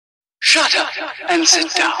Shut up and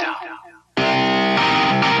sit down.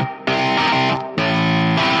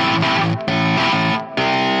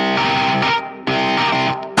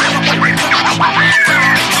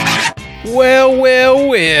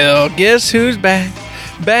 Well, guess who's back?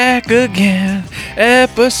 Back again.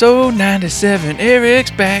 Episode 97.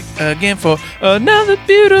 Eric's back again for another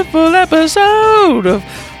beautiful episode of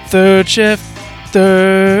Third Shift.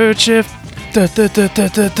 Third Shift. Third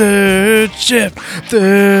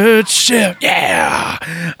Shift. Yeah.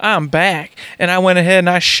 I'm back. And I went ahead and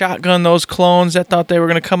I shotgunned those clones that thought they were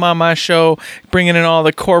going to come on my show, bringing in all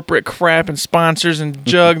the corporate crap and sponsors and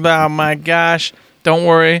jugged. Oh my gosh. Don't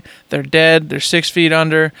worry, they're dead. They're 6 feet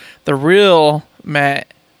under. The real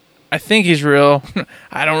Matt, I think he's real.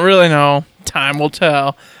 I don't really know. Time will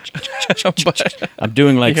tell. But I'm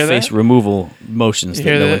doing like face removal motions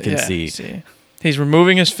that no one can see. He's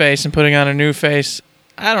removing his face and putting on a new face.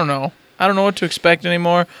 I don't know. I don't know what to expect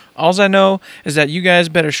anymore. All I know is that you guys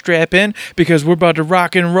better strap in because we're about to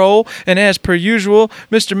rock and roll. And as per usual,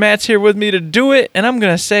 Mr. Matt's here with me to do it. And I'm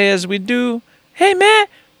going to say as we do, hey, Matt.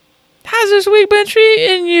 How's this week been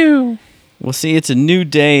treating you? Well, see, it's a new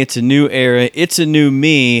day. It's a new era. It's a new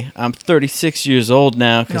me. I'm 36 years old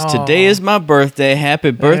now because today is my birthday. Happy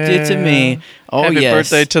birthday to me. Oh, Happy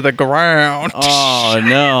birthday to the ground. Oh,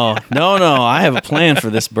 no. No. I have a plan for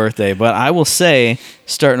this birthday. But I will say,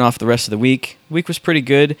 starting off the rest of the week was pretty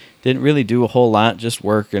good. Didn't really do a whole lot. Just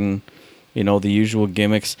work and, the usual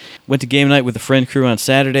gimmicks. Went to game night with the friend crew on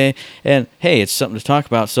Saturday, and hey, it's something to talk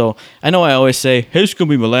about. So I know I always say, hey, it's going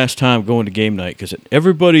to be my last time going to game night because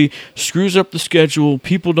everybody screws up the schedule,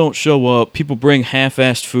 people don't show up, people bring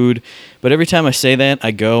half-assed food. But every time I say that,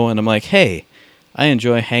 I go and I'm like, hey, I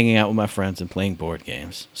enjoy hanging out with my friends and playing board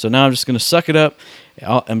games. So now I'm just going to suck it up.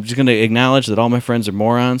 I'm just going to acknowledge that all my friends are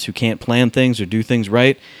morons who can't plan things or do things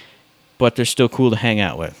right, but they're still cool to hang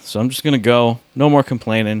out with. So I'm just going to go. No more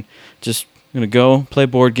complaining. Just going to go, play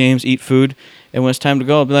board games, eat food, and when it's time to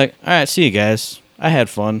go, I'll be like, all right, see you guys. I had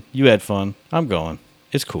fun. You had fun. I'm going.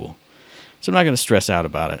 It's cool. So I'm not going to stress out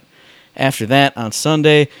about it. After that, on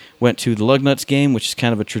Sunday, went to the Lugnuts game, which is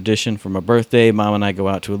kind of a tradition for my birthday. Mom and I go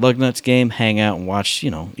out to a Lugnuts game, hang out and watch,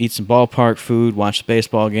 eat some ballpark food, watch the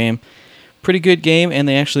baseball game. Pretty good game, and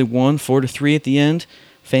they actually won 4-3 at the end.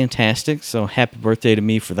 Fantastic. So happy birthday to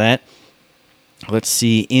me for that. Let's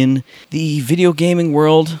see, in the video gaming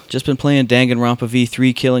world, just been playing Danganronpa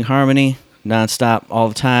V3 Killing Harmony, nonstop all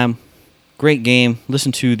the time. Great game.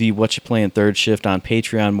 Listen to the What You Playing Third Shift on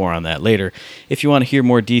Patreon. More on that later if you want to hear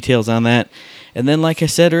more details on that. And then, like I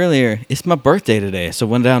said earlier, it's my birthday today. So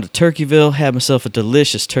went down to Turkeyville, had myself a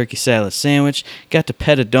delicious turkey salad sandwich, got to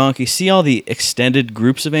pet a donkey, see all the extended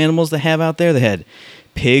groups of animals they have out there. They had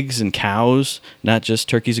pigs and cows, not just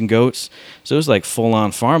turkeys and goats. So it was like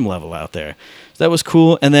full-on farm level out there. So that was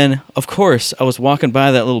cool. And then, of course, I was walking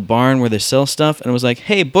by that little barn where they sell stuff, and it was like,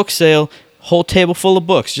 hey, book sale, whole table full of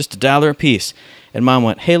books, just $1 a piece. And Mom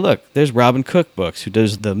went, hey, look, there's Robin Cook books, who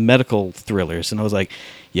does the medical thrillers. And I was like,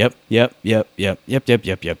 yep. 6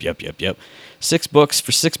 books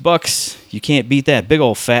for $6. You can't beat that. Big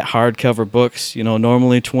old fat hardcover books,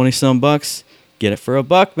 normally 20-some bucks. Get it for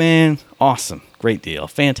 $1, man. Awesome. Great deal.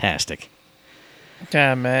 Fantastic.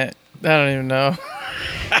 God, Matt, I don't even know.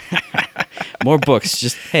 More books.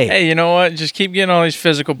 Just, hey. Hey, you know what? Just keep getting all these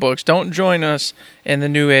physical books. Don't join us in the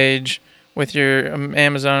new age with your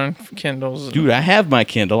Amazon Kindles. Dude, I have my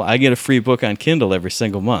Kindle. I get a free book on Kindle every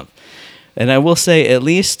single month. And I will say, at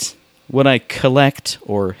least what I collect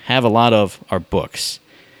or have a lot of are books.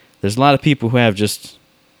 There's a lot of people who have just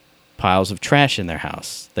piles of trash in their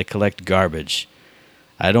house. They collect garbage.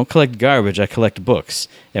 I don't collect garbage, I collect books.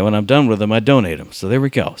 And when I'm done with them, I donate them. So there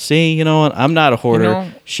we go. See, you know what? I'm not a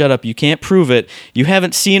hoarder. Shut up. You can't prove it. You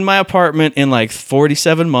haven't seen my apartment in like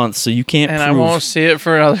 47 months, so you can't prove it. And I won't see it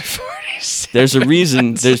for another 47. There's a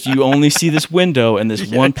reason. You only see this window and this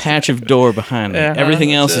one patch of door behind me.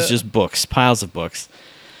 Everything else is just books, piles of books.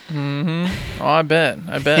 Mm-hmm. Oh, I bet.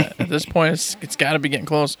 At this point, it's got to be getting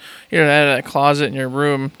close. You're out of that closet in your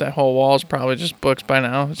room. That whole wall is probably just books by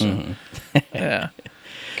now. So, yeah.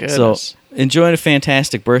 Goodness. So, enjoying a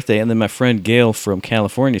fantastic birthday. And then my friend Gail from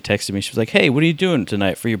California texted me. She was like, hey, what are you doing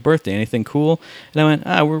tonight for your birthday? Anything cool? And I went,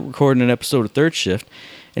 we're recording an episode of Third Shift.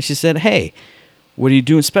 And she said, hey, what are you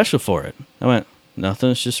doing special for it? I went, nothing.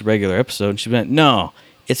 It's just a regular episode. And she went, no,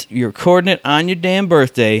 you're recording it on your damn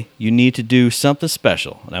birthday. You need to do something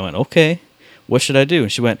special. And I went, okay. What should I do?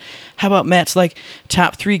 And she went, how about Matt's like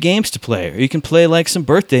top 3 games to play? Or you can play like some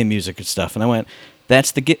birthday music and stuff. And I went,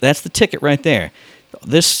 that's the ticket right there.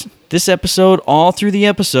 This episode, all through the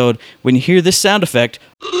episode, when you hear this sound effect,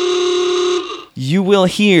 you will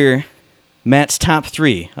hear Matt's top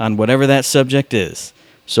 3 on whatever that subject is.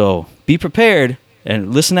 So be prepared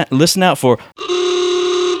and listen out for.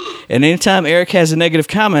 And anytime Eric has a negative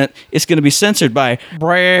comment, it's going to be censored by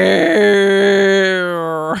Brrrr.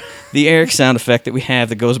 the Eric sound effect that we have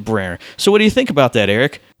that goes brrr. So what do you think about that,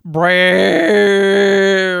 Eric? Brrrr.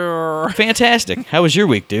 Fantastic. How was your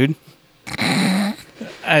week, dude?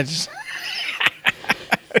 I just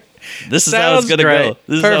This is how it's going to go.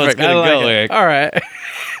 This is how it's going to go, Eric. All right.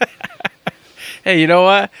 Hey, you know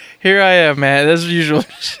what? Here I am, man. As usual. I'm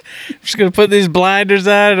just going to put these blinders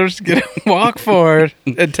on and I'm just going to walk forward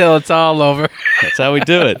until it's all over. That's how we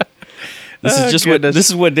do it. This is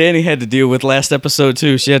just what Danny had to deal with last episode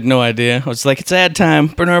too. She had no idea. I was like, it's ad time.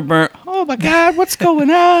 Burn. Oh my God, what's going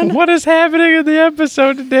on? What is happening in the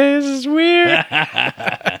episode today? This is weird.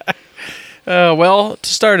 Well, to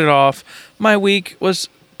start it off, my week was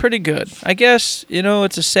pretty good. I guess,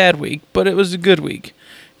 it's a sad week, but it was a good week.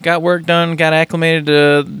 Got work done, got acclimated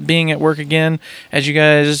to being at work again. As you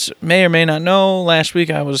guys may or may not know, last week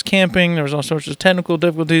I was camping. There was all sorts of technical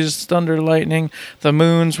difficulties, thunder, lightning. The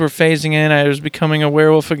moons were phasing in. I was becoming a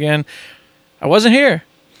werewolf again. I wasn't here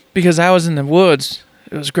because I was in the woods.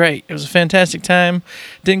 It was great. It was a fantastic time.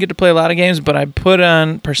 Didn't get to play a lot of games, but I put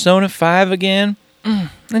on Persona 5 again.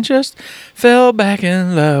 And just fell back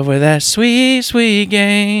in love with that sweet, sweet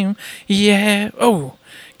game. Yeah. Oh,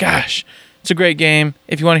 gosh. It's a great game.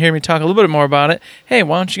 If you want to hear me talk a little bit more about it, hey,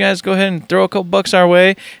 why don't you guys go ahead and throw a couple bucks our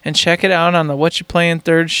way and check it out on the What You Playing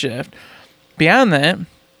third shift. Beyond that,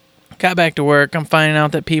 got back to work. I'm finding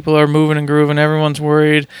out that people are moving and grooving. Everyone's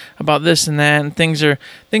worried about this and that, and things are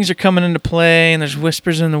coming into play, and there's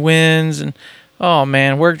whispers in the winds. And oh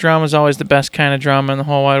man, work drama is always the best kind of drama in the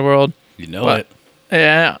whole wide world. You know it.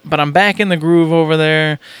 Yeah, but I'm back in the groove over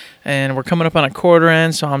there, and we're coming up on a quarter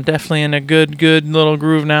end, so I'm definitely in a good little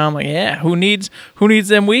groove now. I'm like, yeah, who needs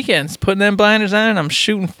them weekends? Putting them blinders on, and I'm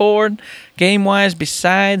shooting forward. Game-wise,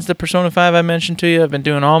 besides the Persona 5 I mentioned to you, I've been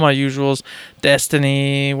doing all my usuals.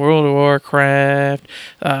 Destiny, World of Warcraft,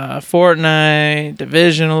 Fortnite,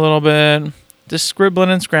 Division a little bit. Just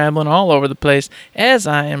scribbling and scrabbling all over the place, as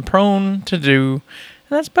I am prone to do.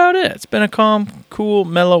 And that's about it. It's been a calm, cool,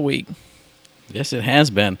 mellow week. Yes, it has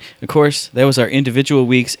been. Of course, that was our individual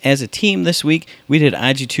weeks. As a team this week, we did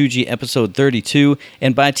IG2G episode 32,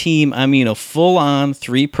 and by team, I mean a full-on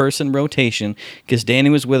 3-person rotation, because Danny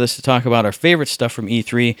was with us to talk about our favorite stuff from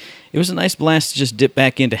E3. It was a nice blast to just dip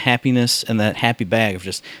back into happiness and that happy bag of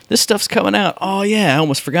just, this stuff's coming out. Oh yeah, I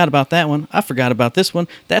almost forgot about that one. I forgot about this one.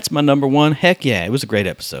 That's my number one. Heck yeah, it was a great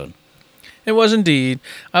episode. It was indeed.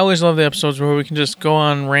 I always love the episodes where we can just go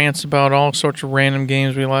on rants about all sorts of random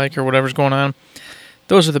games we like or whatever's going on.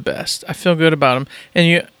 Those are the best. I feel good about them. And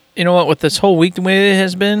you know what? With this whole week, the way it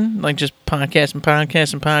has been, like just podcasting,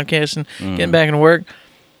 getting back into work,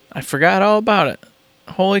 I forgot all about it.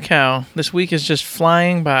 Holy cow. This week is just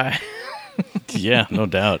flying by. Yeah, no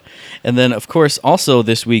doubt. And then, of course, also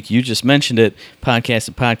this week, you just mentioned it,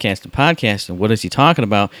 podcasting. What is he talking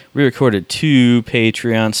about? We recorded 2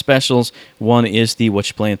 Patreon specials. One is the What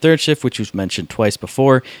You Playing Third Shift, which we've mentioned twice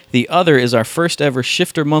before. The other is our first ever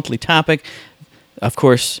Shifter Monthly topic. Of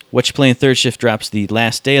course, What You Playing Third Shift drops the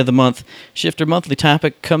last day of the month. Shifter Monthly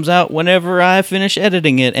topic comes out whenever I finish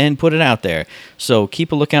editing it and put it out there. So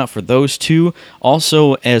keep a lookout for those 2.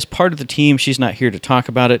 Also, as part of the team, she's not here to talk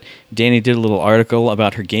about it. Danny did a little article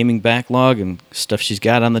about her gaming backlog and stuff she's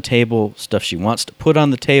got on the table, stuff she wants to put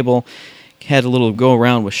on the table. Had a little go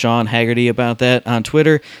around with Sean Haggerty about that on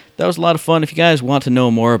Twitter. That was a lot of fun. If you guys want to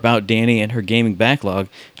know more about Danny and her gaming backlog,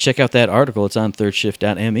 check out that article. It's on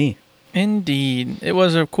thirdshift.me. Indeed. It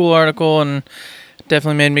was a cool article and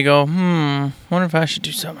definitely made me go, wonder if I should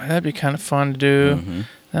do something. That'd be kind of fun to do. Mm-hmm.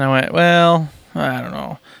 Then I went, well, I don't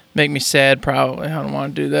know. Make me sad, probably. I don't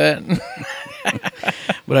want to do that.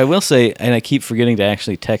 But I will say, and I keep forgetting to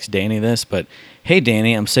actually text Danny this, but hey,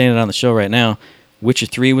 Danny, I'm saying it on the show right now. Witcher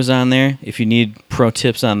 3 was on there. If you need pro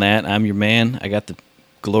tips on that, I'm your man. I got the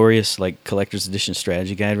glorious collector's edition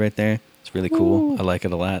strategy guide right there. It's really cool. Ooh. I like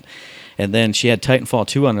it a lot. And then she had Titanfall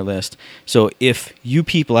 2 on her list. So if you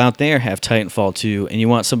people out there have Titanfall 2 and you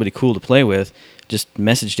want somebody cool to play with, just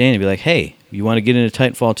message Danny and be like, hey, you want to get into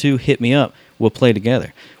Titanfall 2? Hit me up. We'll play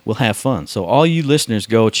together. We'll have fun. So all you listeners,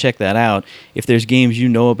 go check that out. If there's games you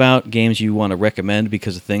know about, games you want to recommend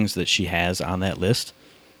because of things that she has on that list,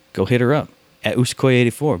 go hit her up at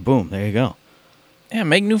Usikoi84. Boom, there you go. Yeah,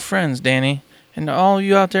 make new friends, Danny. And all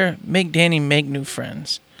you out there, make Danny make new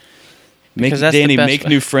friends. Make Danny make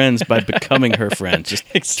new friends by becoming her friend. Just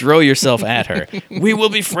throw yourself at her. We will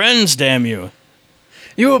be friends, damn you.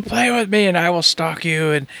 You will play with me and I will stalk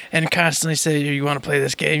you and constantly say, you want to play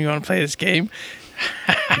this game? You want to play this game?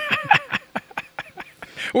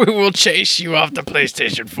 We will chase you off the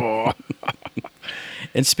PlayStation 4.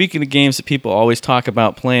 And speaking of games that people always talk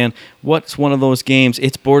about playing, what's one of those games?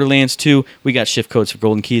 It's Borderlands 2. We got shift codes for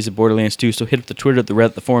golden keys at Borderlands 2, so hit up the Twitter, the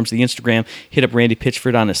Reddit, the forums, the Instagram. Hit up Randy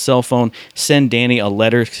Pitchford on his cell phone. Send Danny a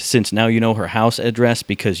letter, since now you know her house address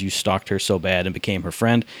because you stalked her so bad and became her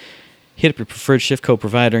friend. Hit up your preferred shift code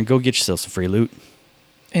provider and go get yourself some free loot.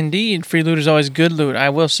 Indeed, free loot is always good loot. I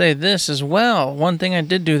will say this as well. One thing I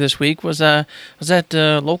did do this week was at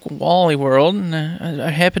local Wally World, and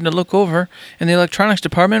I happened to look over in the electronics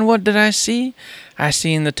department. What did I see? I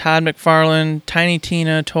seen the Todd McFarlane Tiny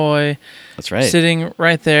Tina toy. That's right. Sitting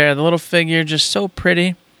right there, the little figure, just so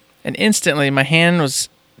pretty. And instantly, my hand was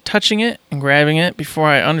touching it and grabbing it before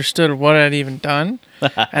I understood what I'd even done.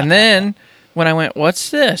 And then, when I went, "What's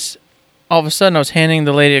this?" all of a sudden, I was handing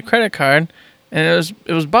the lady a credit card. And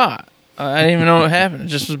it was bought. I didn't even know what happened. It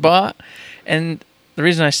just was bought. And the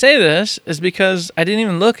reason I say this is because I didn't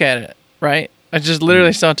even look at it, right? I just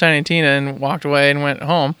literally saw Tiny Tina and walked away and went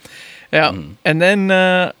home. Yeah. And then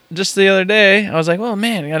just the other day, I was like, well,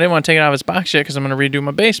 man, I didn't want to take it out of its box yet because I'm going to redo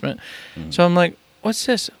my basement. So I'm like, what's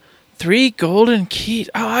this? 3 golden keys.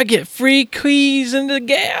 Oh, I get free keys in the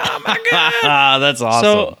game. Oh, my God. That's awesome.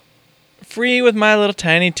 So free with my little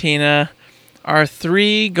Tiny Tina. Are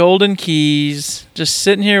 3 golden keys just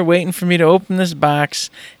sitting here waiting for me to open this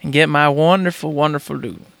box and get my wonderful, wonderful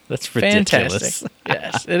loot. That's ridiculous. Fantastic.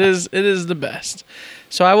 Yes, it is. It is the best.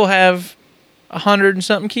 So I will have 100 and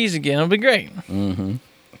something keys again. It'll be great. Mm-hmm.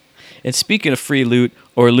 And speaking of free loot,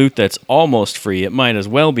 or loot that's almost free, it might as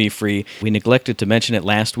well be free. We neglected to mention it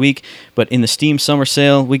last week, but in the Steam Summer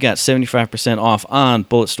Sale, we got 75% off on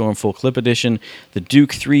Bulletstorm Full Clip Edition, the Duke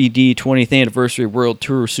 3D 20th Anniversary World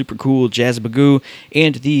Tour Super Cool Jazzabagoo,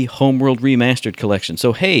 and the Homeworld Remastered Collection.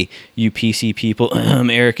 So hey, you PC people,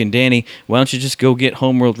 Eric and Danny, why don't you just go get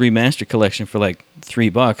Homeworld Remastered Collection for like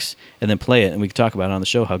 $3 and then play it, and we can talk about it on the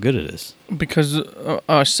show how good it is. Because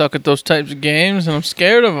I suck at those types of games, and I'm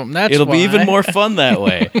scared of them. It'll be even more fun that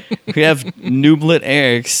way. We have Nooblet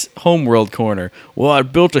Eric's Homeworld Corner. Well, I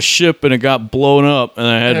built a ship and it got blown up, and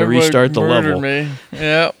I had to restart the level. Me.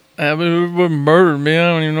 Yep. Everybody murdered me. I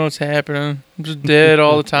don't even know what's happening. I'm just dead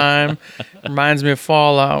all the time. Reminds me of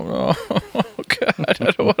Fallout. Oh, God. I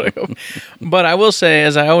don't want to go. But I will say,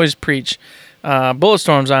 as I always preach,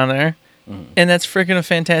 Bulletstorm's on there. And that's freaking a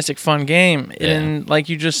fantastic fun game. Yeah. And like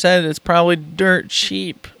you just said, it's probably dirt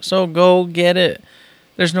cheap. So go get it.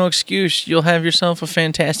 There's no excuse. You'll have yourself a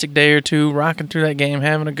fantastic day or two rocking through that game,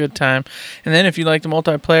 having a good time. And then if you like the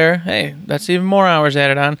multiplayer, hey, that's even more hours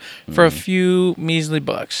added on for a few measly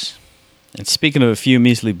bucks. And speaking of a few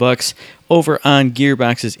measly bucks, over on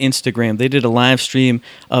Gearbox's Instagram, they did a live stream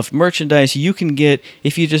of merchandise you can get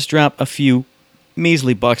if you just drop a few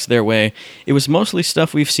measly bucks their way. It was mostly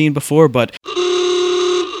stuff we've seen before, but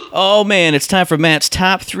oh man, it's time for Matt's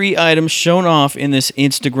top 3 items shown off in this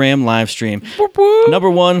Instagram live stream. Number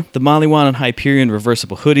 1, the Maliwan and Hyperion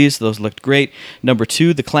reversible hoodies. Those looked great. Number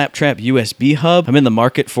 2, the Claptrap USB hub. I'm in the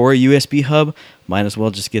market for a USB hub. Might as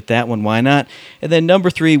well just get that one. Why not? And then number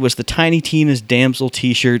 3 was the Tiny Tina's Damsel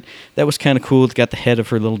t-shirt. That was kind of cool. It's got the head of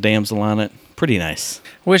her little damsel on it. Pretty nice.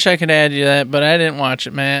 Wish I could add you that, but I didn't watch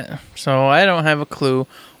it, Matt. So I don't have a clue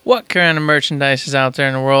what kind of merchandise is out there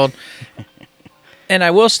in the world. And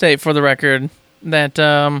I will state for the record that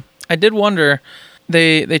I did wonder,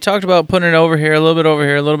 they talked about putting it over here, a little bit over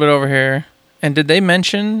here, a little bit over here. And did they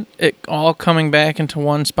mention it all coming back into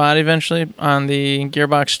one spot eventually on the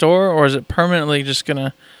Gearbox store? Or is it permanently just going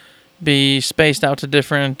to be spaced out to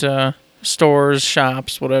different stores,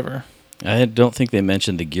 shops, whatever? I don't think they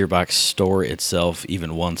mentioned the Gearbox store itself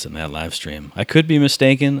even once in that live stream. I could be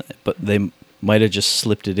mistaken, but they might have just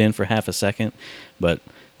slipped it in for half a second, but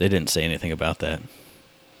they didn't say anything about that.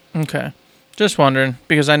 Okay. Just wondering,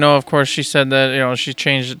 because I know, of course, she said that, she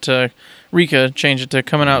changed it to, Rika changed it to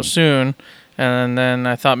coming out soon, and then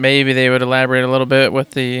I thought maybe they would elaborate a little bit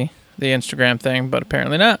with the Instagram thing, but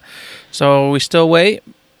apparently not. So we still wait.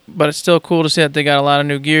 But it's still cool to see that they got a lot of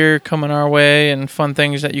new gear coming our way and fun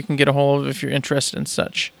things that you can get a hold of if you're interested in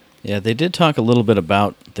such. Yeah, they did talk a little bit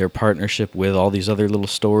about their partnership with all these other little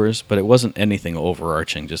stores, but it wasn't anything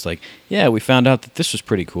overarching. Just like, yeah, we found out that this was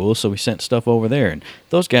pretty cool, so we sent stuff over there. And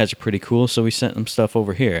those guys are pretty cool, so we sent them stuff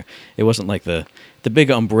over here. It wasn't like the big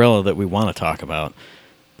umbrella that we want to talk about,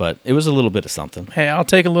 but it was a little bit of something. Hey, I'll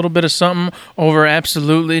take a little bit of something over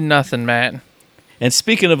absolutely nothing, Matt. And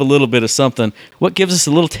speaking of a little bit of something, what gives us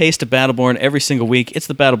a little taste of Battleborn every single week? It's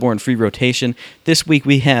the Battleborn free rotation. This week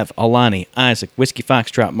we have Alani, Isaac, Whiskey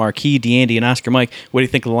Foxtrot, Marquis, DeAndy, and Oscar Mike. What do you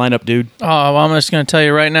think of the lineup, dude? Oh, well, I'm just going to tell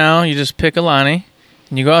you right now, you just pick Alani,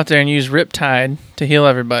 and you go out there and use Riptide to heal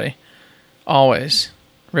everybody. Always.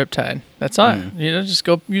 Riptide. That's all. Just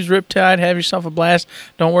go use Riptide. Have yourself a blast.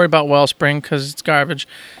 Don't worry about Wellspring because it's garbage.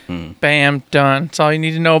 Bam, done. That's all you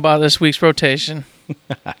need to know about this week's rotation.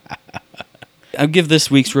 I'll give this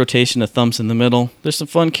week's rotation a thumbs in the middle. There's some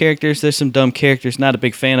fun characters, there's some dumb characters, not a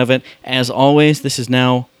big fan of it. As always, this is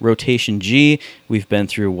now Rotation G. We've been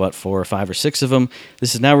through, 4 or 5 or 6 of them.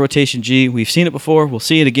 This is now Rotation G. We've seen it before, we'll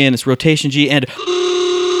see it again. It's Rotation G, and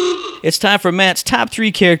it's time for Matt's top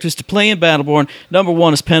 3 characters to play in Battleborn. Number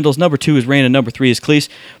 1 is Pendles, number 2 is Rain, and number 3 is Cleese.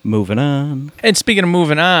 Moving on. And speaking of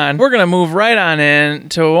moving on, we're going to move right on in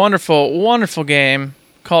to a wonderful, wonderful game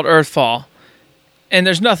called Earthfall. And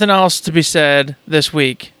there's nothing else to be said this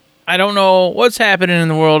week. I don't know what's happening in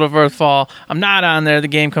the world of Earthfall. I'm not on there. The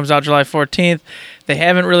game comes out July 14th. They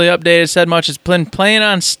haven't really updated, said much. It's been playing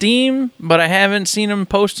on Steam, but I haven't seen them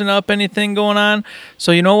posting up anything going on.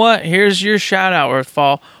 So you know what? Here's your shout out,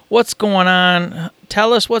 Earthfall. What's going on?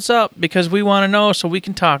 Tell us what's up because we want to know so we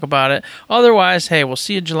can talk about it. Otherwise, hey, we'll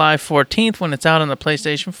see you July 14th when it's out on the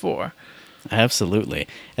PlayStation 4. Absolutely.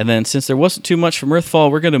 And then since there wasn't too much from Earthfall,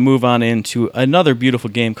 we're going to move on into another beautiful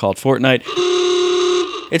game called Fortnite.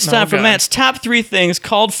 It's time for Matt's top 3 things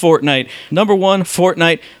called Fortnite. Number 1,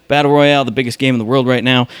 Fortnite, Battle Royale, the biggest game in the world right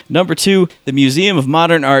now. Number 2, the Museum of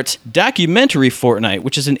Modern Art's Documentary Fortnite,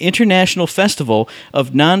 which is an international festival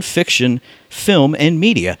of non-fiction film and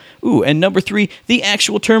media. Ooh, and number 3, the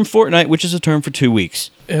actual term Fortnite, which is a term for 2 weeks.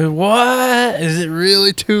 What? Is it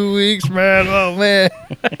really 2 weeks, man? Oh, man.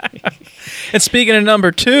 And speaking of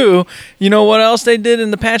number 2, you know what else they did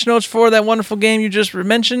in the patch notes for that wonderful game you just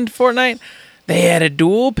mentioned, Fortnite? They added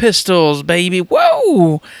dual pistols, baby.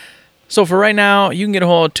 Whoa! So for right now, you can get a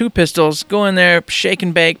hold of 2 pistols. Go in there, shake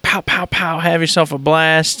and bake, pow, pow, pow, have yourself a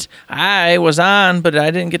blast. I was on, but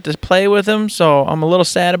I didn't get to play with them, so I'm a little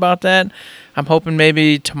sad about that. I'm hoping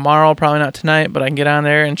maybe tomorrow, probably not tonight, but I can get on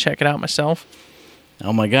there and check it out myself.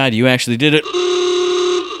 Oh my god, you actually did it.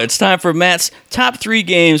 It's time for Matt's top 3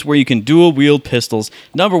 games where you can dual-wield pistols.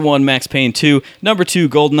 Number 1, Max Payne 2. Number 2,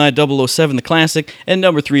 GoldenEye 007, the classic. And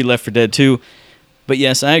number 3, Left 4 Dead 2. But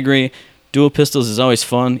yes, I agree. Dual pistols is always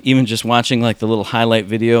fun. Even just watching like the little highlight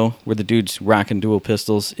video where the dude's rocking dual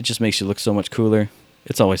pistols, it just makes you look so much cooler.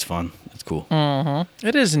 It's always fun. It's cool. Mm-hmm.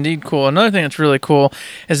 It is indeed cool. Another thing that's really cool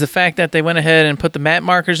is the fact that they went ahead and put the map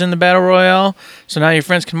markers in the Battle Royale. So now your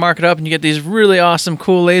friends can mark it up and you get these really awesome,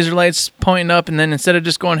 cool laser lights pointing up. And then instead of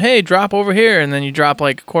just going, hey, drop over here, and then you drop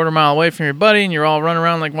like a quarter mile away from your buddy and you're all running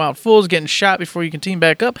around like wild fools getting shot before you can team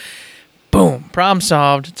back up. Boom. Problem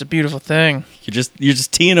solved. It's a beautiful thing. You're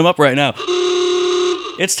just teeing them up right now.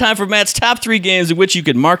 It's time for Matt's top 3 games in which you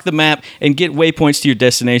can mark the map and get waypoints to your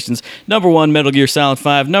destinations. Number 1, Metal Gear Solid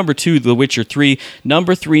 5. Number 2, The Witcher 3.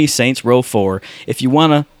 Number 3, Saints Row 4. If you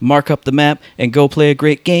want to mark up the map and go play a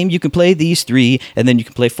great game, you can play these 3, and then you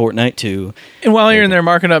can play Fortnite too. And while you're in there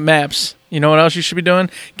marking up maps, you know what else you should be doing?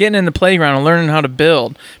 Getting in the playground and learning how to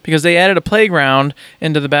build. Because they added a playground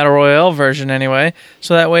into the Battle Royale version anyway.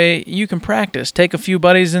 So that way you can practice. Take a few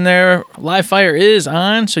buddies in there. Live fire is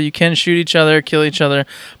on, so you can shoot each other, kill each other.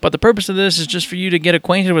 But the purpose of this is just for you to get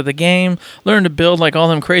acquainted with the game. Learn to build like all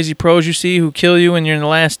them crazy pros you see who kill you when you're in the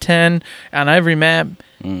last 10 on every map.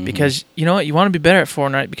 Mm-hmm. Because, you know what? You want to be better at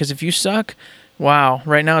Fortnite. Because if you suck... Wow,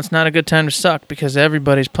 right now it's not a good time to suck because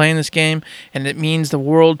everybody's playing this game, and it means the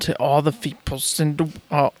world to all the feeples and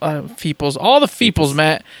all the feeples,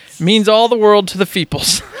 Matt. It means all the world to the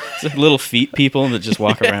feeples. It's little feet people that just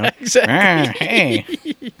walk around. Exactly. Hey.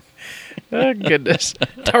 Oh goodness,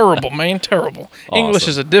 terrible, man, terrible. Awesome. English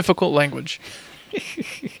is a difficult language.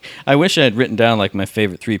 I wish I had written down like my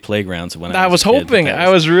favorite 3 playgrounds when I was hoping. I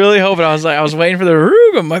was really hoping. I was waiting for the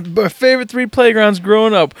Ruga. My favorite 3 playgrounds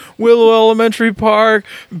growing up: Willow Elementary Park,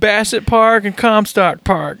 Bassett Park, and Comstock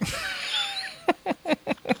Park.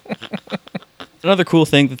 Another cool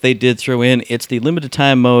thing that they did throw in, it's the limited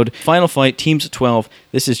time mode, Final Fight, teams of 12.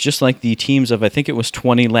 This is just like the teams of, I think it was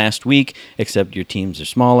 20 last week, except your teams are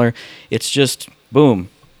smaller. It's just, boom.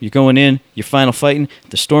 You're going in, you're final fighting,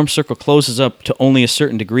 the storm circle closes up to only a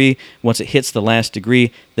certain degree. Once it hits the last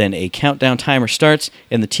degree, then a countdown timer starts,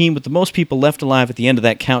 and the team with the most people left alive at the end of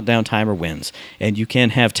that countdown timer wins. And you can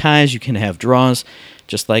have ties, you can have draws,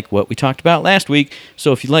 just like what we talked about last week.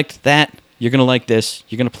 So if you liked that, you're going to like this.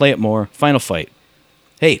 You're going to play it more. Final Fight.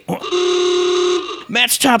 Hey,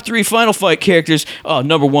 Matt's top 3 Final Fight characters. Oh,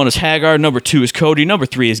 number 1 is Hagar, number 2 is Cody, number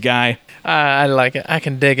 3 is Guy. I like it. I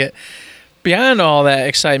can dig it. Beyond all that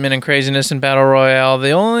excitement and craziness in Battle Royale, the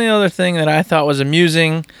only other thing that I thought was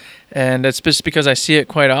amusing, and it's just because I see it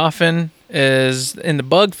quite often, is in the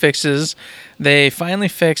bug fixes. They finally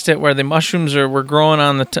fixed it where the mushrooms were growing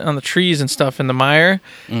on the trees and stuff in the mire.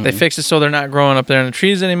 They fixed it so they're not growing up there in the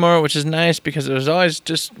trees anymore, which is nice because it was always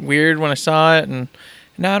just weird when I saw it, and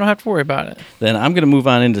now I don't have to worry about it. Then I'm going to move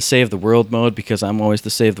on into Save the World mode because I'm always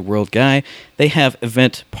the Save the World guy. They have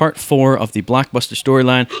event part 4 of the Blockbuster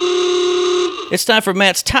storyline. It's time for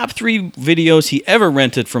Matt's top 3 videos he ever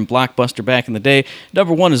rented from Blockbuster back in the day.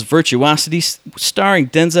 Number 1 is Virtuosity, starring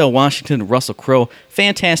Denzel Washington and Russell Crowe.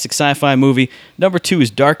 Fantastic sci-fi movie. Number 2 is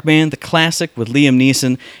Darkman, the classic with Liam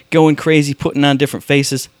Neeson, going crazy, putting on different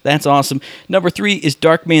faces. That's awesome. Number 3 is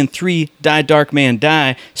Darkman 3, Die Darkman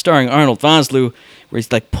Die, starring Arnold Vosloo, where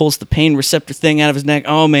he's like pulls the pain receptor thing out of his neck.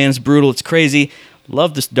 Oh man, it's brutal. It's crazy.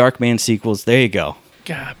 Love this Darkman sequels. There you go.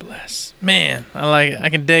 God bless. Man, I like it. I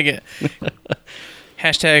can dig it.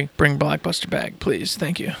 Hashtag bring Blockbuster back, please.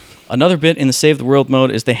 Thank you. Another bit in the Save the World mode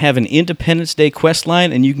is they have an Independence Day quest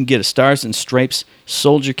line, and you can get a Stars and Stripes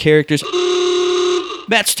soldier characters.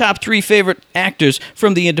 Matt's top 3 favorite actors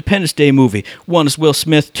from the Independence Day movie. 1 is Will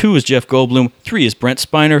Smith, 2 is Jeff Goldblum, 3 is Brent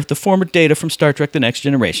Spiner, the former Data from Star Trek The Next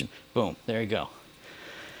Generation. Boom. There you go.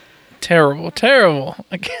 Terrible.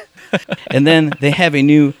 And then they have a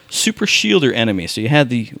new Super Shielder enemy. So you had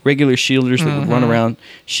the regular shielders that would run around,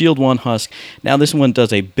 shield one husk. Now this one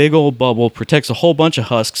does a big old bubble, protects a whole bunch of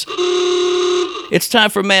husks. It's time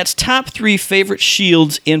for Matt's top 3 favorite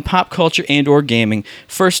shields in pop culture and or gaming.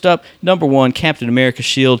 First up, number 1, Captain America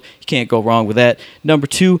shield. You can't go wrong with that. Number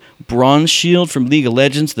 2, Bronze shield from League of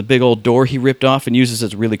Legends, the big old door he ripped off and uses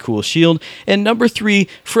as a really cool shield. And number 3,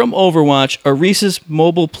 from Overwatch, Arisa's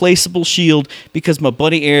mobile placeable shield, because my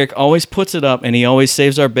buddy Eric always puts it up and he always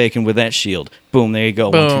saves our bacon with that shield. Boom, there you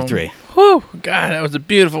go. Boom. 1, 2, 3. Whew, God, that was a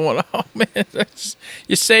beautiful one. Oh, man,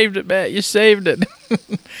 you saved it, Matt. You saved it.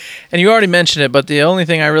 And you already mentioned it, but the only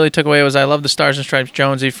thing I really took away was I love the Stars and Stripes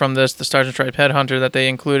Jonesy from this, the Stars and Stripes Headhunter that they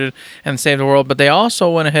included and Save the World. But they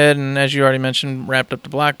also went ahead and, as you already mentioned, wrapped up the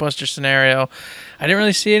Blockbuster scenario. I didn't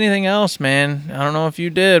really see anything else, man. I don't know if you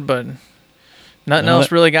did, but nothing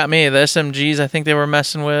else really got me. The SMGs I think they were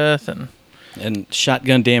messing with, and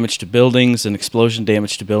shotgun damage to buildings and explosion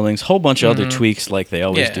damage to buildings. Whole bunch of other tweaks like they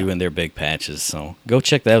always do in their big patches. So go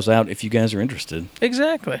check those out if you guys are interested.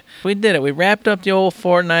 Exactly. We did it. We wrapped up the old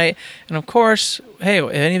Fortnite. And, of course, hey,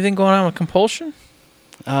 anything going on with Compulsion?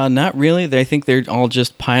 Not really. I think they're all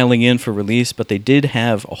just piling in for release, but they did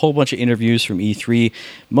have a whole bunch of interviews from E3.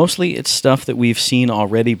 Mostly it's stuff that we've seen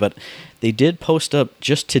already, but they did post up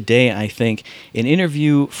just today, I think, an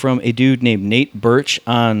interview from a dude named Nate Birch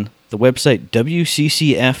on the website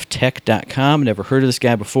WCCFtech.com. Never heard of this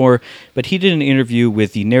guy before, but he did an interview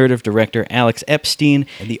with the narrative director Alex Epstein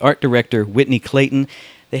and the art director Whitney Clayton.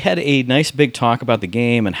 They had a nice big talk about the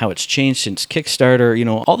game and how it's changed since Kickstarter, you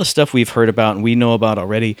know, all the stuff we've heard about and we know about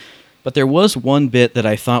already. But there was one bit that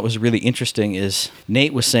I thought was really interesting is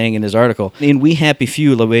Nate was saying in his article, in We Happy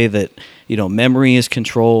Few, the way that, you know, memory is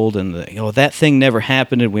controlled and, that thing never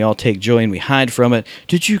happened and we all take joy and we hide from it.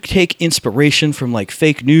 Did you take inspiration from, like,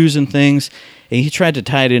 fake news and things? And he tried to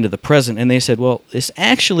tie it into the present, and they said, well, this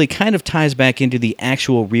actually kind of ties back into the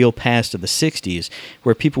actual real past of the 60s,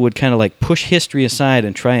 where people would kind of like push history aside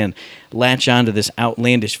and try and latch onto this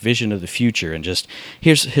outlandish vision of the future, and just,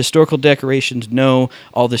 here's historical decorations, no,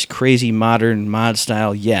 all this crazy modern mod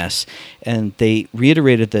style, yes. And they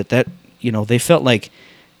reiterated that, they felt like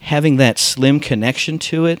having that slim connection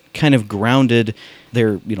to it kind of grounded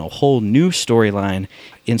their, whole new storyline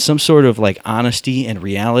in some sort of like honesty and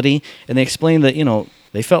reality. And they explained that,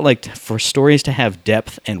 they felt like for stories to have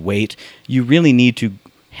depth and weight, you really need to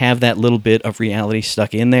have that little bit of reality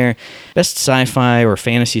stuck in there. Best sci-fi or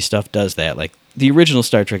fantasy stuff does that. Like the original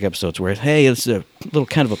Star Trek episodes where, hey, it's a little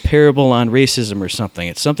kind of a parable on racism or something.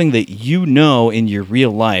 It's something that you know in your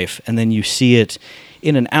real life, and then you see it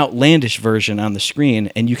in an outlandish version on the screen,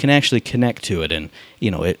 and you can actually connect to it, and,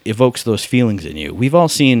 it evokes those feelings in you. We've all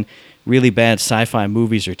seen really bad sci-fi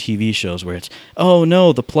movies or TV shows where it's, oh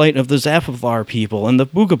no, the plight of the Zapovar people and the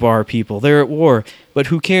Boogabar people, they're at war, but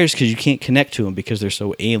who cares because you can't connect to them because they're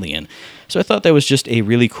so alien. So I thought that was just a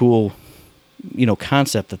really cool,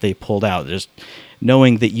 concept that they pulled out, just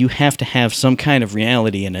knowing that you have to have some kind of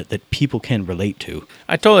reality in it that people can relate to.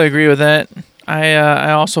 I totally agree with that. I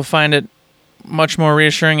also find it much more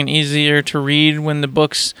reassuring and easier to read when the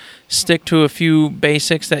books stick to a few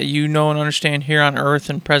basics that you know and understand here on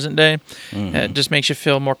Earth and present day. Mm-hmm. It just makes you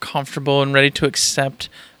feel more comfortable and ready to accept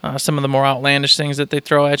some of the more outlandish things that they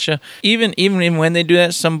throw at you. Even when they do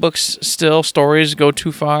that, some books stories go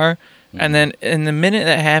too far, and then in the minute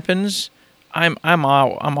that happens, I'm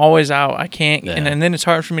out. I'm always out. I can't, and then it's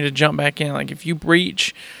hard for me to jump back in. Like if you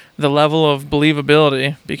breach the level of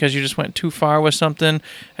believability because you just went too far with something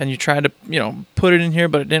and you tried to, put it in here,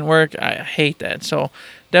 but it didn't work. I hate that. So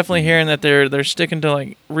definitely hearing that they're sticking to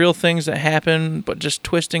like real things that happen, but just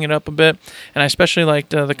twisting it up a bit. And I especially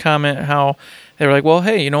liked the comment how they were like, well,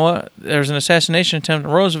 hey, you know what? There's an assassination attempt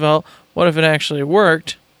on Roosevelt. What if it actually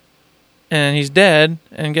worked? And he's dead,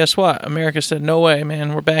 and guess what? America said, no way,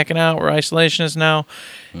 man, we're backing out, we're isolationists now,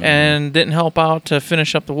 and didn't help out to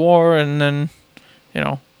finish up the war, and then,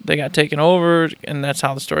 they got taken over, and that's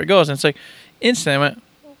how the story goes. And it's like, instantly I went,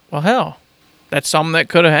 well, hell, that's something that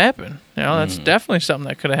could have happened. That's definitely something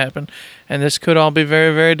that could have happened, and this could all be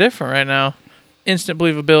very, very different right now. Instant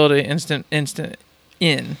believability, instant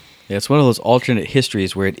in. Yeah, it's one of those alternate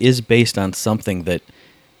histories where it is based on something that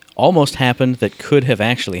almost happened that could have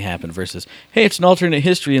actually happened versus, hey, it's an alternate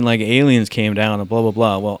history and like aliens came down and blah, blah,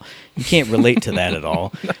 blah. Well, you can't relate to that at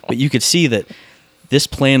all. No. But you could see that this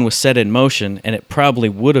plan was set in motion and it probably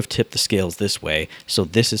would have tipped the scales this way. So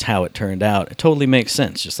this is how it turned out. It totally makes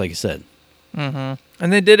sense, just like you said. Mm-hmm.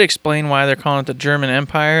 And they did explain why they're calling it the German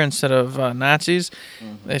Empire instead of Nazis.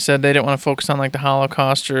 Mm-hmm. They said they didn't want to focus on like the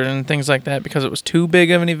Holocaust and things like that because it was too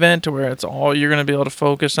big of an event to where it's all you're going to be able to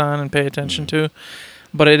focus on and pay attention to.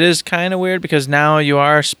 But it is kind of weird because now you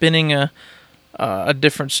are spinning a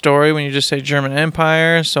different story when you just say German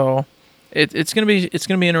Empire. So it's gonna be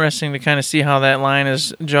interesting to kind of see how that line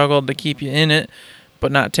is juggled to keep you in it,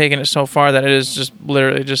 but not taking it so far that it is just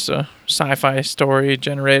literally just a sci-fi story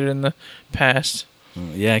generated in the past.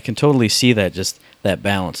 Yeah, I can totally see that, just that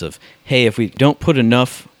balance of, hey, if we don't put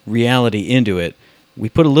enough reality into it, we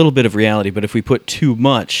put a little bit of reality, but if we put too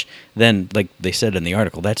much, then, like they said in the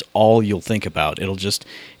article, that's all you'll think about.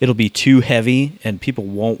 It'll be too heavy, and people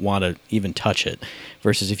won't want to even touch it.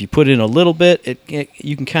 Versus if you put in a little bit,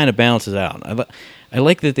 you can kind of balance it out. I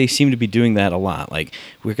like that they seem to be doing that a lot. Like,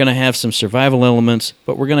 we're going to have some survival elements,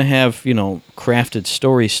 but we're going to have, crafted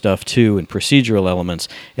story stuff too, and procedural elements.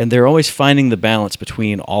 And they're always finding the balance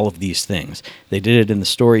between all of these things. They did it in the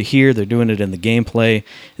story here. They're doing it in the gameplay,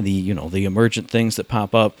 the emergent things that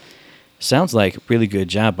pop up. Sounds like a really good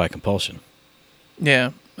job by Compulsion.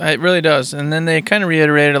 Yeah. It really does. And then they kind of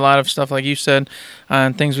reiterated a lot of stuff, like you said,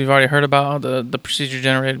 on things we've already heard about, the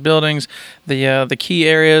procedure-generated buildings, the key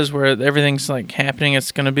areas where everything's like happening.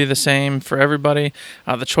 It's going to be the same for everybody.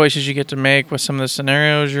 The choices you get to make with some of the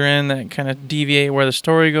scenarios you're in that kind of deviate where the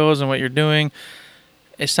story goes and what you're doing.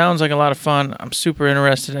 It sounds like a lot of fun. I'm super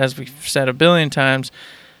interested, as we've said a billion times.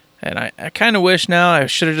 And I kind of wish now I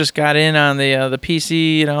should have just got in on the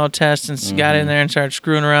PC, test and got in there and started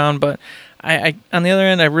screwing around, but I on the other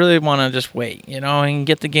end, I really want to just wait, and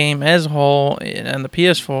get the game as a whole on the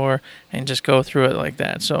PS4 and just go through it like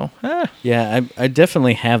that. So, Yeah, I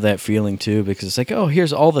definitely have that feeling too, because it's like, oh,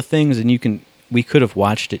 here's all the things, and we could have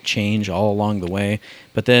watched it change all along the way.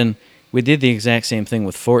 But then we did the exact same thing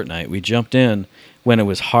with Fortnite. We jumped in when it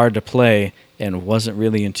was hard to play and wasn't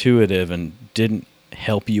really intuitive and didn't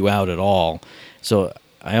help you out at all. So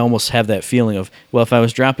I almost have that feeling of, well, if I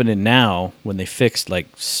was dropping in now when they fixed like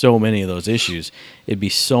so many of those issues, it'd be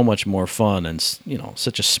so much more fun and,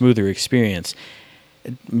 such a smoother experience.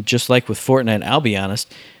 Just like with Fortnite, I'll be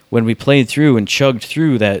honest, when we played through and chugged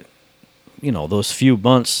through that, those few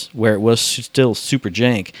months where it was still super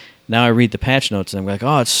jank, now I read the patch notes and I'm like,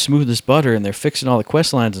 oh, it's smooth as butter and they're fixing all the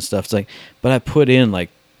quest lines and stuff. It's like, but I put in like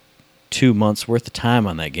 2 months worth of time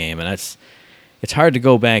on that game, and it's hard to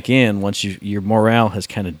go back in once your morale has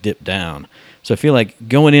kind of dipped down. So I feel like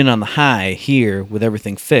going in on the high here with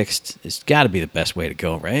everything fixed has got to be the best way to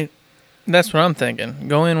go, right? That's what I'm thinking.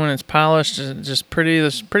 Go in when it's polished, just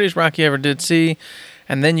the prettiest rock you ever did see,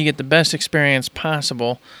 and then you get the best experience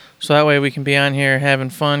possible. So that way we can be on here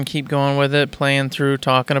having fun, keep going with it, playing through,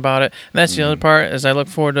 talking about it. And that's the other part, is I look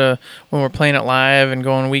forward to when we're playing it live and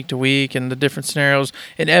going week to week and the different scenarios,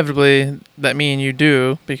 inevitably, that me and you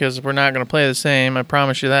do, because we're not going to play the same, I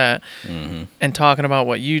promise you that. Mm-hmm. And talking about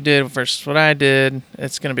what you did versus what I did,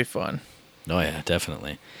 it's going to be fun. Oh, yeah,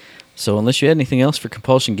 definitely. So unless you had anything else for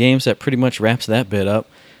Compulsion Games, that pretty much wraps that bit up.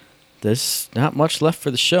 There's not much left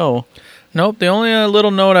for the show. Nope. The only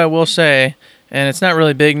little note I will say, and it's not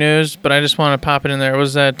really big news, but I just want to pop it in there,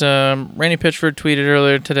 was that Randy Pitchford tweeted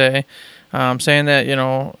earlier today saying that,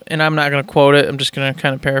 and I'm not going to quote it, I'm just going to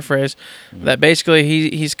kind of paraphrase, that basically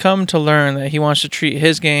he's come to learn that he wants to treat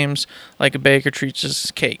his games like a baker treats his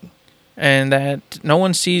cake. And that no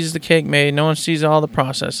one sees the cake made, no one sees all the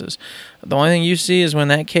processes. The only thing you see is when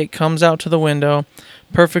that cake comes out to the window,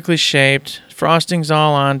 perfectly shaped, frosting's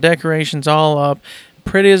all on, decorations all up,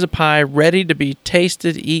 pretty as a pie, ready to be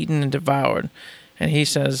tasted, eaten, and devoured. and he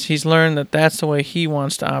says he's learned that that's the way he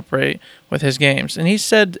wants to operate with his games. And he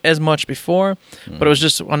said as much before, but it was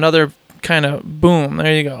just another kind of boom.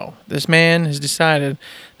 There you go. This man has decided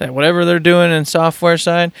that whatever they're doing in software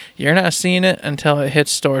side, you're not seeing it until it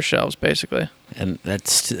hits store shelves, basically. And that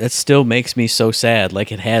still makes me so sad, like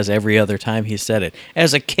it has every other time he said it.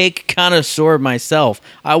 As a cake connoisseur myself,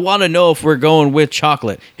 I want to know if we're going with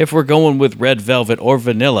chocolate, if we're going with red velvet or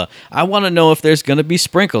vanilla. I want to know if there's going to be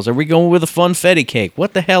sprinkles. Are we going with a funfetti cake?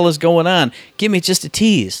 What the hell is going on? Give me just a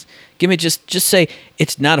tease. Give me just say,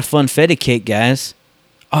 it's not a funfetti cake, guys.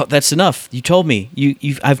 Oh, that's enough. You told me.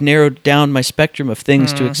 I've narrowed down my spectrum of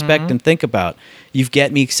things to expect and think about. You've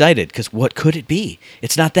got me excited, because what could it be?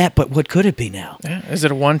 It's not that, but what could it be now? Yeah. Is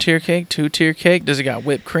it a 1-tier cake, 2-tier cake? Does it got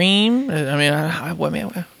whipped cream? I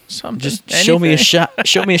mean, something. Just show me a shot.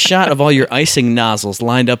 Show me a shot of all your icing nozzles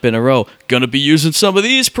lined up in a row. Gonna be using some of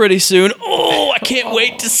these pretty soon. Oh, I can't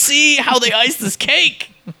wait to see how they ice this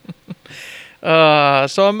cake.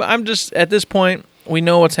 So I'm just at this point. We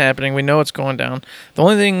know what's happening. We know what's going down. The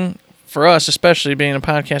only thing for us, especially being a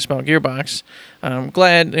podcast about Gearbox, I'm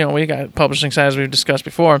glad, we got publishing side as we've discussed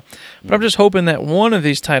before, but I'm just hoping that one of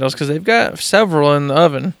these titles, because they've got several in the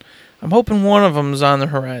oven, I'm hoping one of them is on the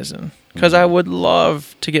horizon, because I would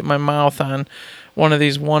love to get my mouth on one of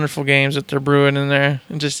these wonderful games that they're brewing in there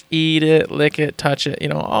and just eat it, lick it, touch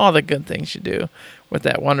it, all the good things you do with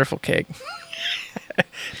that wonderful cake.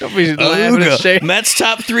 Don't be laughing and shaking. Matt's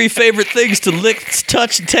top 3 favorite things to lick,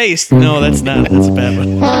 touch, and taste. No, that's not. That's a bad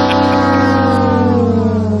one.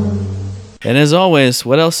 And as always,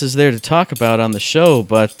 what else is there to talk about on the show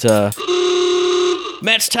but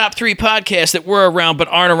Matt's top 3 podcasts that were around but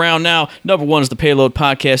aren't around now. Number 1 is the Payload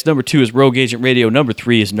Podcast. Number 2 is Rogue Agent Radio. Number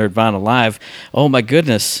 3 is Nerdvana Live. Oh my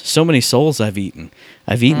goodness, so many souls I've eaten.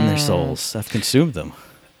 I've eaten their souls. I've consumed them.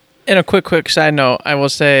 And a quick side note, I will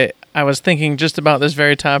say, I was thinking just about this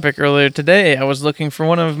very topic earlier today. I was looking for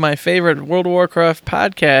one of my favorite World of Warcraft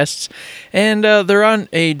podcasts, and they're on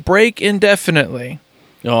a break indefinitely.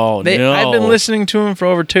 Oh, no. I've been listening to them for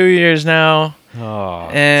over 2 years now. Oh,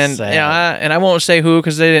 and sad. I won't say who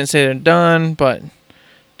because they didn't say they're done, but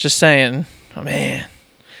just saying, oh man,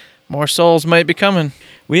 more souls might be coming.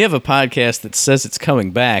 We have a podcast that says it's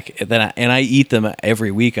coming back, and I eat them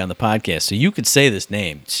every week on the podcast. So you could say this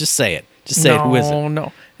name. Just say it. Just say it. Who is it?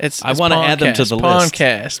 No. It's I want to add them to the list.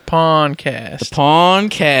 Pawncast. The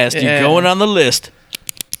Pawncast. Yeah. You're going on the list.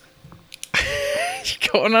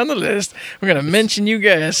 You're going on the list. We're going to mention you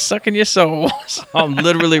guys sucking your souls. I'm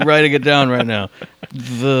literally writing it down right now.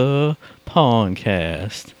 The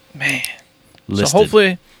Pawncast. Man. Listed.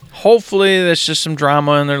 So hopefully there's just some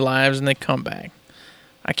drama in their lives and they come back.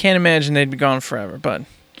 I can't imagine they'd be gone forever, but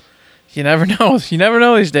you never know. You never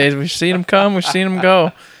know these days. We've seen them come. We've seen them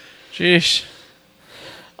go. Sheesh.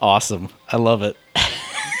 Awesome. I love it.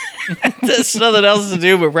 There's nothing else to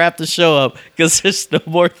do but wrap the show up because there's no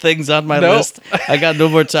more things on my list. I got no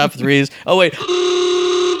more top 3s. Oh, wait.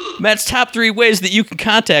 Matt's top 3 ways that you can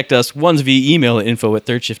contact us. One's via email at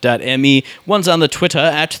info@thirdshift.me. One's on the Twitter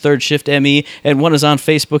 @ThirdShiftME. And one is on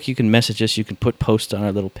Facebook. You can message us. You can put posts on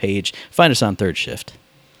our little page. Find us on Third Shift.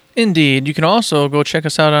 Indeed. You can also go check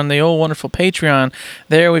us out on the old wonderful Patreon.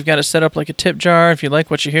 There we've got it set up like a tip jar. If you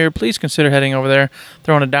like what you hear, please consider heading over there.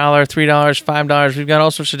 Throw in $1, $3, $5. We've got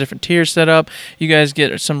all sorts of different tiers set up. You guys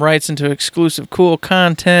get some rights into exclusive cool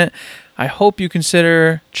content. I hope you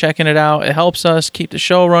consider checking it out. It helps us keep the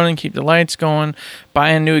show running, keep the lights going,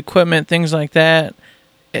 buying new equipment, things like that.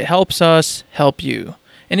 It helps us help you.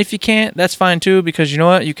 And if you can't, that's fine too, because you know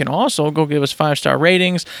what? You can also go give us 5-star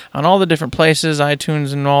ratings on all the different places,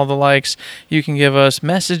 iTunes and all the likes. You can give us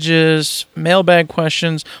messages, mailbag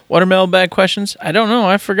questions. What are mailbag questions? I don't know.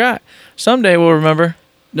 I forgot. Someday we'll remember.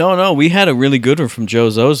 No. We had a really good one from Joe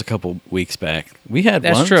Zo's a couple weeks back. We had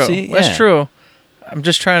That's one. True. See? That's yeah. true. I'm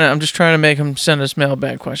just trying to make him send us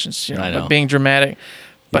mailbag questions. I know. Being dramatic.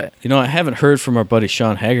 But I haven't heard from our buddy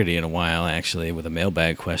Sean Haggerty in a while, actually, with a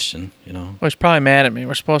mailbag question. Well, he's probably mad at me.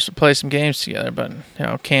 We're supposed to play some games together, but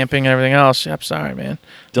camping and everything else. I'm sorry, man.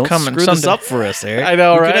 Don't screw this up for us, Eric. I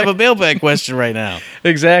know, right? right? We could have a mailbag question right now.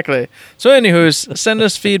 Exactly. So, anywho's, send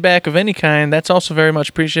us feedback of any kind. That's also very much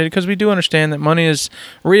appreciated because we do understand that money is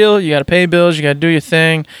real. You got to pay bills. You got to do your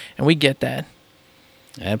thing, and we get that.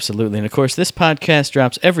 Absolutely. And, of course, this podcast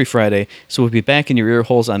drops every Friday, so we'll be back in your ear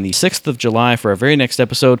holes on the 6th of July for our very next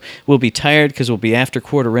episode. We'll be tired because we'll be after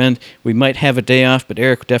quarter end. We might have a day off, but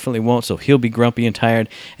Eric definitely won't, so he'll be grumpy and tired.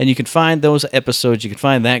 And you can find those episodes, you can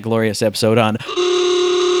find that glorious episode on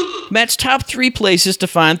Matt's top 3 places to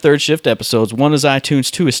find Third Shift episodes. 1 is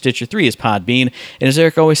iTunes, 2 is Stitcher, 3 is Podbean. And as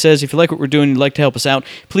Eric always says, if you like what we're doing and you'd like to help us out,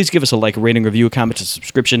 please give us a like, a rating, review, a comment, a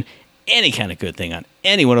subscription, any kind of good thing on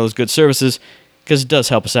any one of those good services, because it does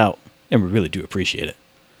help us out, and we really do appreciate it.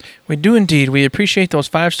 We do indeed. We appreciate those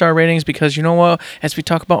 5-star ratings because you know what? As we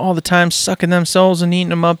talk about all the time, sucking them souls and eating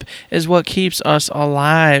them up is what keeps us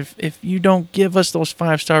alive. If you don't give us those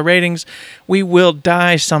 5-star ratings, we will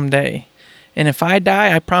die someday. And if I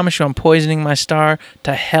die, I promise you I'm poisoning my star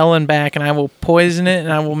to hell and back, and I will poison it,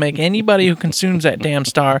 and I will make anybody who consumes that damn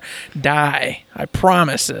star die. I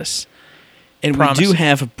promise this. And we do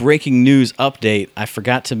have a breaking news update. I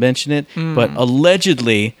forgot to mention it, but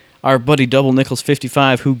allegedly our buddy Double Nickels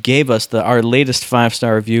 55, who gave us our latest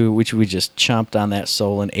 5-star review, which we just chomped on that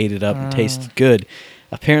soul and ate it up and tasted good.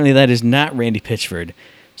 Apparently that is not Randy Pitchford.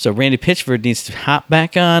 So Randy Pitchford needs to hop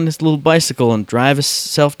back on his little bicycle and drive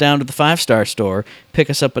himself down to the 5-star store,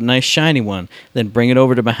 pick us up a nice shiny one, then bring it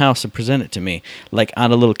over to my house and present it to me. Like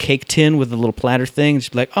on a little cake tin with a little platter thing.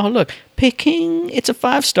 Just be like, oh, look, Peking, it's a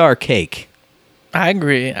 5-star cake. I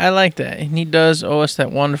agree. I like that. And he does owe us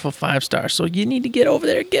that wonderful 5-star. So you need to get over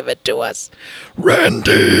there and give it to us.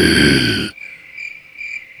 Randy!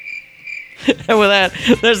 And with that,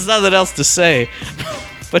 there's nothing else to say.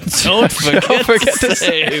 But don't forget to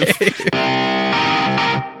save.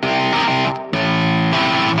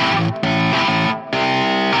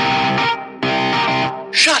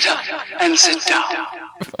 Shut up and sit down.